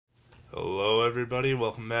Hello everybody,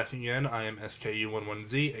 welcome back again. I am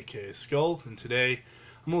SKU11Z, aka Skulls, and today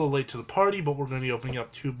I'm a little late to the party, but we're going to be opening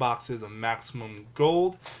up 2 boxes of maximum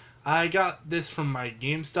gold. I got this from my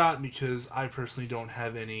GameStop because I personally don't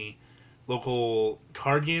have any local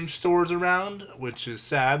card game stores around, which is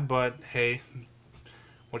sad, but hey,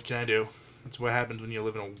 what can I do? That's what happens when you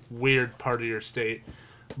live in a weird part of your state.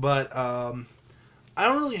 But I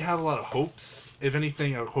don't really have a lot of hopes. If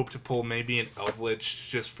anything, I would hope to pull maybe an Eldritch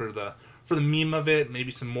just for the meme of it. Maybe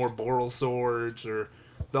some more Boral swords, or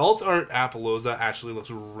the alt art Appaloosa actually looks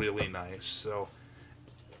really nice. So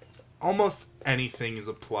almost anything is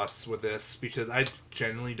a plus with this because I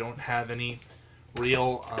generally don't have any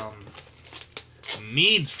real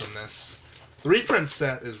needs from this. The reprint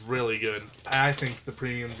set is really good. I think the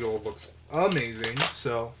premium gold looks amazing.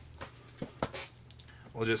 So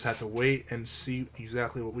we'll just have to wait and see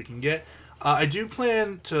exactly what we can get. I do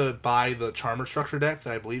plan to buy the Charmer Structure deck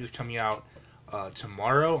that I believe is coming out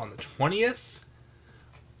tomorrow on the 20th.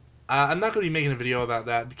 I'm not going to be making a video about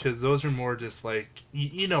that because those are more just like,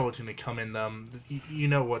 you know what's going to come in them. You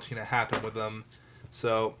know what's going to happen with them.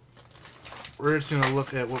 So we're just going to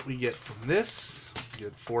look at what we get from this. We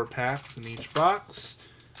get 4 packs in each box.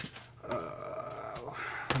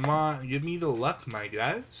 Come on, give me the luck, my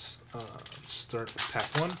guys. Let's start with pack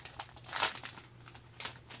 1.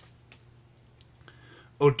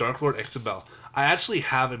 Oh, Dark Lord Exabel. I actually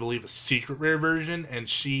have, I believe, a secret rare version, and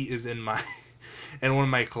she is in my in one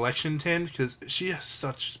of my collection tins because she has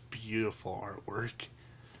such beautiful artwork.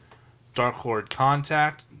 Dark Lord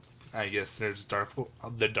Contact. I guess there's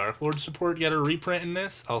the Dark Lord support get a reprint in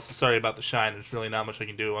this. Also, sorry about the shine. There's really not much I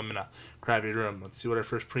can do. I'm in a crappy room. Let's see what our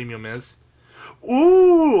first premium is.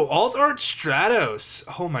 Ooh, Alt Art Stratos.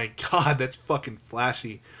 Oh my god, that's fucking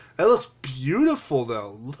flashy. That looks beautiful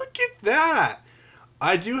though. Look at that.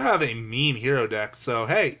 I do have a mean hero deck, so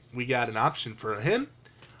hey, we got an option for him.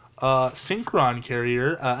 Synchron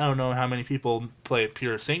Carrier. I don't know how many people play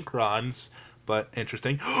pure Synchrons, but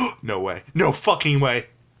interesting. No way. No fucking way.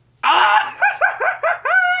 Ah!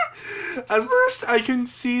 At first, I can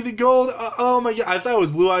see the gold. Oh my god, I thought it was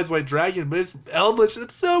Blue Eyes White Dragon, but it's Eldritch.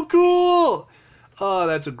 That's so cool. Oh,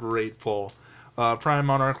 that's a great pull. Prime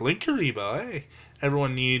Monarch Linkuriboh. Hey,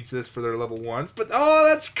 everyone needs this for their level 1s, but oh,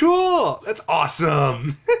 that's cool. That's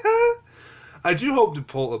awesome. I do hope to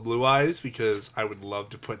pull a Blue Eyes because I would love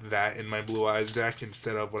to put that in my Blue Eyes deck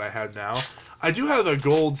instead of what I have now. I do have a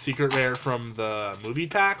gold secret rare from the movie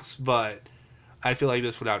packs, but I feel like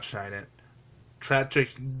this would outshine it.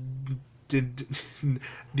 Traptrix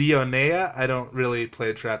Dionea. I don't really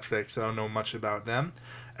play Traptrix, so I don't know much about them.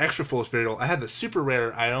 Extra Full Spirital. I had the super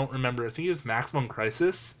rare. I don't remember. I think it was Maximum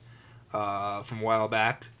Crisis from a while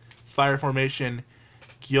back. Fire Formation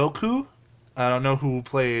Gyoku. I don't know who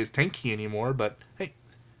plays Tenki anymore, but hey,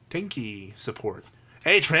 Tenki support.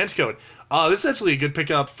 Hey, Transcode. This is actually a good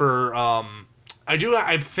pickup for.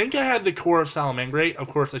 I think I had the core of Salamangreat. Of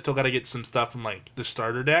course, I still got to get some stuff from like the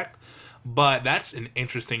starter deck. But that's an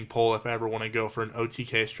interesting pull if I ever want to go for an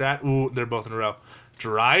OTK strat. Ooh, they're both in a row.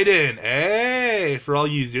 Dryden. Hey, for all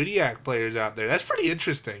you Zodiac players out there. That's pretty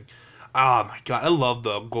interesting. Oh my god, I love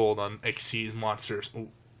the gold on Xyz monsters. Ooh,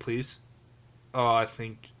 please. Oh, I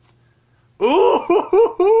think. Ooh!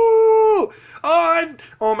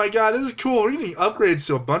 Oh my god, this is cool. We're getting upgrades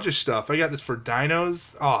to a bunch of stuff. I got this for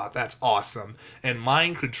dinos. Oh, that's awesome. And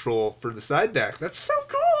mind control for the side deck. That's so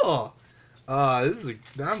cool. I'm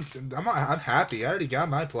happy. I already got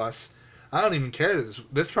my plus. I don't even care.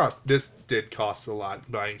 This did cost a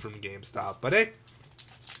lot buying from GameStop, but hey,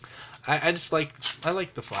 I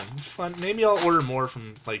like the fun. It's fun. Maybe I'll order more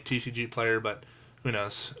from like TCG Player, but who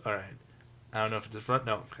knows? All right. I don't know if it's the front.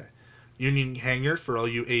 No, okay. Union Hanger for all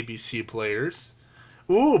you ABC players.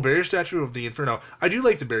 Ooh, Barrier Statue of the Inferno. I do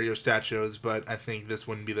like the Barrier Statues, but I think this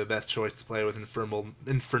wouldn't be the best choice to play with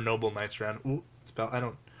Infernoble Knights round. Ooh, spell. I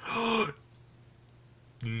don't.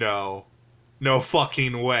 No. No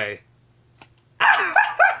fucking way.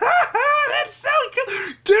 That's so cool.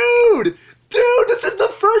 Dude! Dude, this is the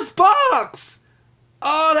first box!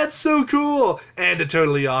 Oh, that's so cool. And a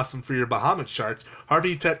totally awesome for your Bahamut charts.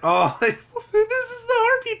 Harpy's Pet. Oh, this is the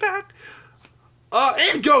Harpy pack.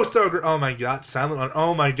 And Ghost Ogre. Oh my god. Silent One.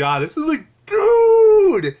 Oh my god. This is a...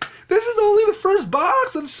 Dude! This is only the first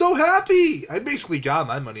box. I'm so happy. I basically got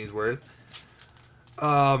my money's worth.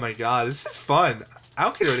 Oh my god. This is fun. I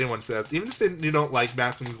don't care what anyone says. Even if you don't like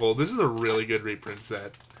Maximum Gold, this is a really good reprint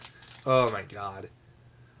set. Oh my god.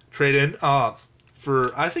 Trade in. I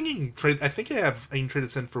think you can trade. I can trade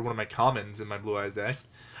this in for one of my commons in my Blue Eyes deck.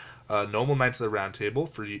 Noble Knights of the Round Table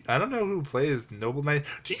for you. I don't know who plays Noble Knights.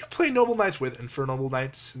 Do you play Noble Knights with Infernoble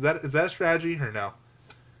Knights? Is that a strategy or no?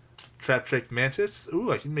 Trap Trick Mantis.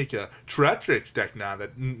 Ooh, I can make a Trap Tricks deck now.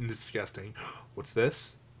 That disgusting. What's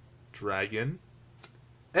this? Dragon.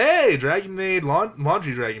 Hey, Dragon Maid,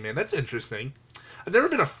 Laundry Dragon Man. That's interesting. I've never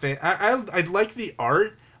been a fan. I like the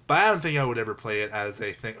art, but I don't think I would ever play it as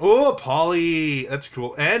a thing. Oh, Polly. That's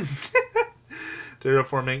cool. And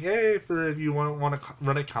terraforming. Hey, for if you want to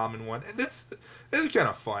run a common one. And this is kind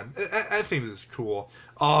of fun. I think this is cool.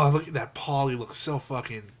 Oh, look at that Polly. Looks so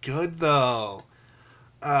fucking good, though.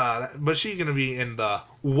 But she's going to be in the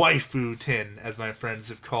waifu tin, as my friends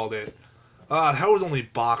have called it. That was only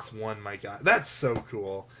box 1, my god. That's so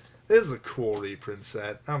cool. This is a cool reprint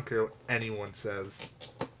set. I don't care what anyone says.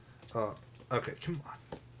 Okay, come on.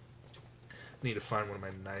 I need to find one of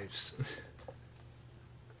my knives.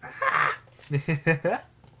 I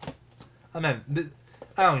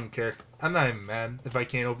don't even care. I'm not even mad if I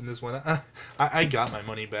can't open this one. I got my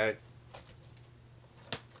money back.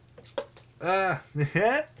 I'm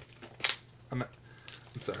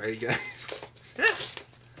sorry, guys.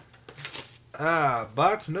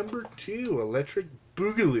 Box number 2, Electric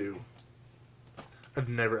Boogaloo. I've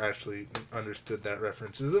never actually understood that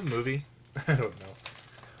reference. Is it a movie? I don't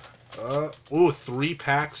know. 3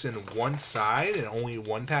 packs in one side and only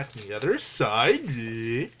 1 pack on the other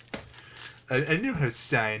side. I know how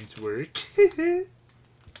signs work.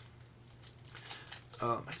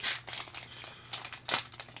 Oh my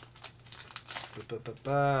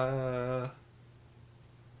god.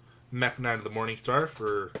 Mech Knight of the Morning Star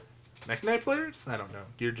for Mech Knight players? I don't know.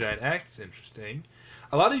 Gear Giant X, interesting.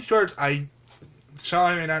 A lot of these cards some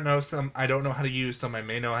I may not know, some I don't know how to use, some I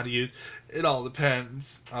may know how to use. It all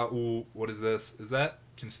depends. Ooh, what is this? Is that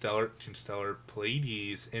Constellar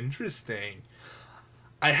Pleiades? Interesting.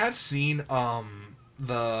 I have seen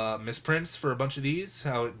the misprints for a bunch of these,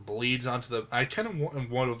 how it bleeds onto the... I kind of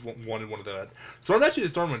wanted one of that. Storm-Actually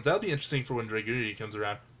the Stormwinds, that'll be interesting for when Dragoonity comes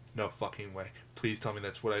around. No fucking way. Please tell me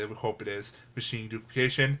that's what I would hope it is. Machine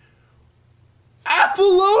Duplication.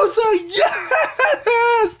 Appaloosa!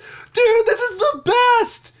 Yes! Dude, this is the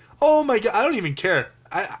best! Oh my god, I don't even care.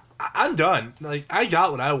 I'm done. Like, I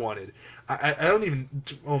got what I wanted. I don't even...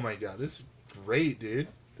 Oh my god, this is great, dude.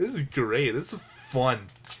 This is great. This is fun.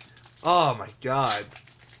 Oh my god.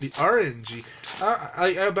 The RNG.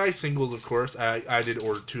 I buy singles, of course. I did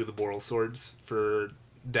order 2 of the Boral Swords for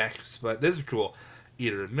decks, but this is cool.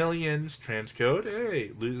 Eater of Millions, Transcode.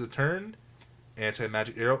 Hey, lose a turn.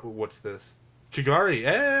 Anti-Magic Arrow. What's this? Kagari.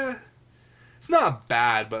 It's not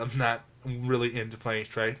bad, but I'm not really into playing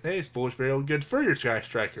Strike. Hey, Foolish Burial. Good for your Sky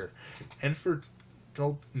Striker. And for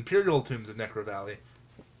Imperial Tombs of Necro Valley.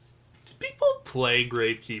 Do people play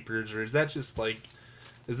Gravekeepers, or is that just like...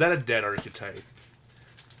 Is that a dead archetype?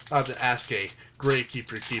 I'll have to ask a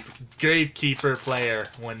Gravekeeper player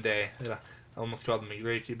one day. I almost called him a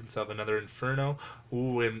Gravekeeper himself. Another Inferno.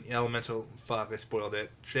 Ooh, and Elemental... Fuck, I spoiled it.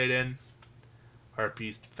 Trade in.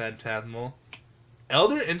 Harpies Phantasmal.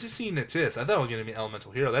 Elder Entity Natis. I thought it was going to be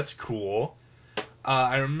Elemental Hero. That's cool.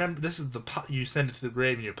 I remember this is the pop, you send it to the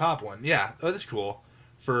grave and you pop one. Yeah, that's cool.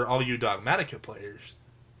 For all you Dogmatica players.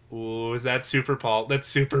 Ooh, is that Super Paul? That's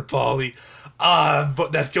Super Pauly.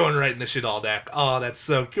 But that's going right in the shit all deck. Oh, that's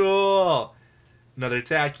so cool. Another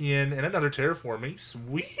Tachyon and another Terraforming.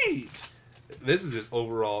 Sweet. This is just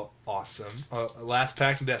overall awesome. Last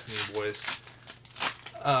pack in Destiny, boys.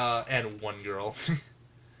 And one girl.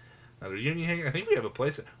 Another Union Hanger. I think we have a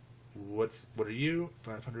playset. What are you?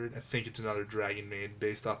 500. I think it's another Dragon Maid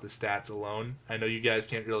based off the stats alone. I know you guys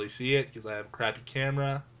can't really see it because I have a crappy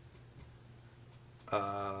camera.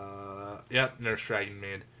 Yep, Nurse Dragon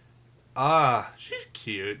Maid. She's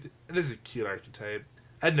cute. This is a cute archetype.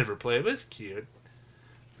 I'd never play it, but it's cute.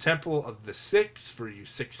 Temple of the Six for you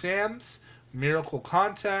 6 Sams. Miracle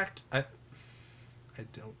Contact. I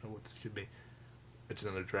don't know what this could be. It's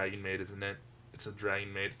another Dragon Maid, isn't it? It's a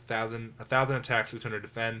Dragon Maid. 1,000 attack, 600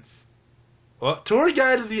 defense. Oh, Tour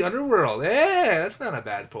Guide of the Underworld. Hey, that's not a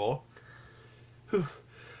bad pull.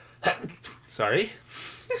 Sorry.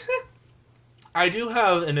 I do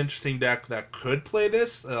have an interesting deck that could play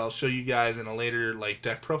this that I'll show you guys in a later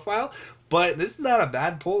deck profile, but this is not a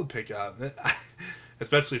bad pull to pick up,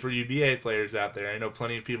 especially for you BA players out there. I know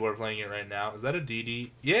plenty of people are playing it right now. Is that a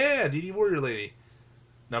DD? Yeah, DD Warrior Lady.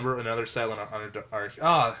 Another Silent Arc.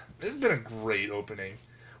 This has been a great opening.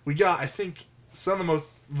 We got, I think, some of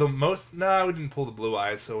the most. No, we didn't pull the Blue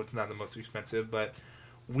Eyes, so it's not the most expensive, but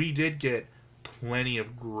we did get plenty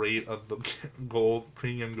of great of the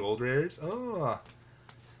premium gold rares.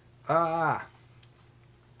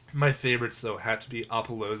 My favorites though had to be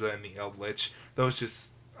Apollosa and the Eldritch. Those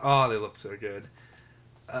just they look so good.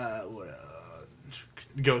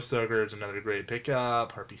 Ghost Ogre is another great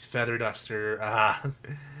pickup. Harpy's Feather Duster.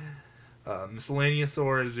 Miscellaneous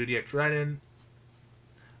or Zodiac Dryden,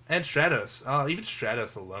 and Stratos. Even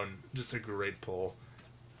Stratos alone, just a great pull.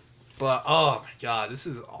 But oh my god, this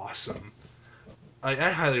is awesome. I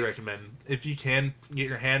highly recommend, if you can get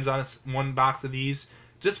your hands on one box of these,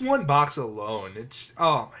 just one box alone. It's,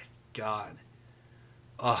 oh my god.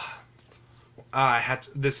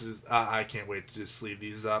 I can't wait to just sleeve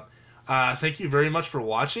these up. Thank you very much for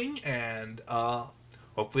watching, and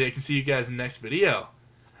hopefully I can see you guys in the next video.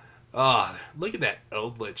 Look at that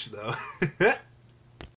Eldritch though.